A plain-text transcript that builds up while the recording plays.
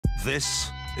This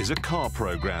is a car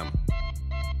programme.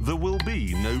 There will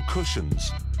be no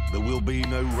cushions. There will be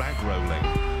no rag rolling.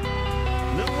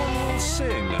 No one will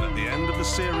sing, and at the end of the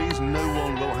series, no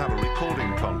one will have a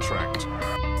recording contract.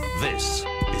 This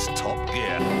is Top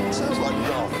Gear. Sounds like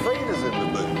Darth Vader's in the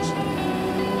boot.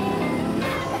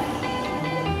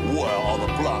 Where are the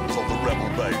plans of the rebel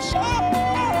base?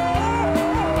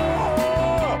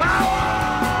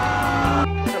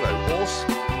 Hello, horse.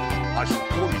 I shall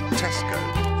call you Tesco.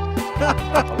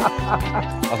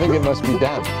 I think it must be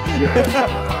Dan.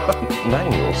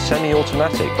 Manual,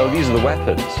 semi-automatic. Oh, these are the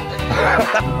weapons.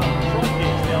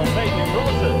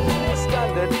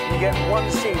 Standard, you get one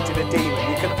seat in a dealer.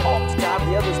 You can opt to have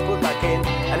the others put back in,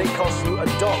 and it costs you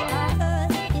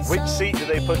 $1. Which seat do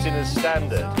they put in as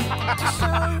standard?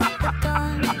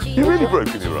 You really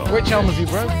broken your arm? Which arm have you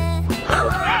broken?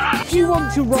 If you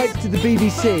want to write to the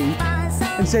BBC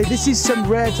and say this is some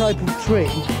rare type of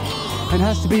tree and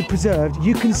has to be preserved,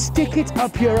 you can stick it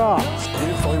up your arse.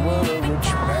 If I were a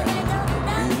rich man.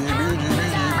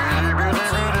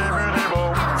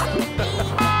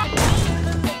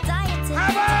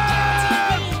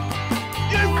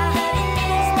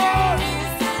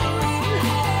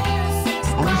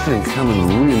 I think Cameron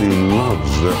really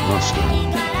loves that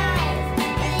Mustang.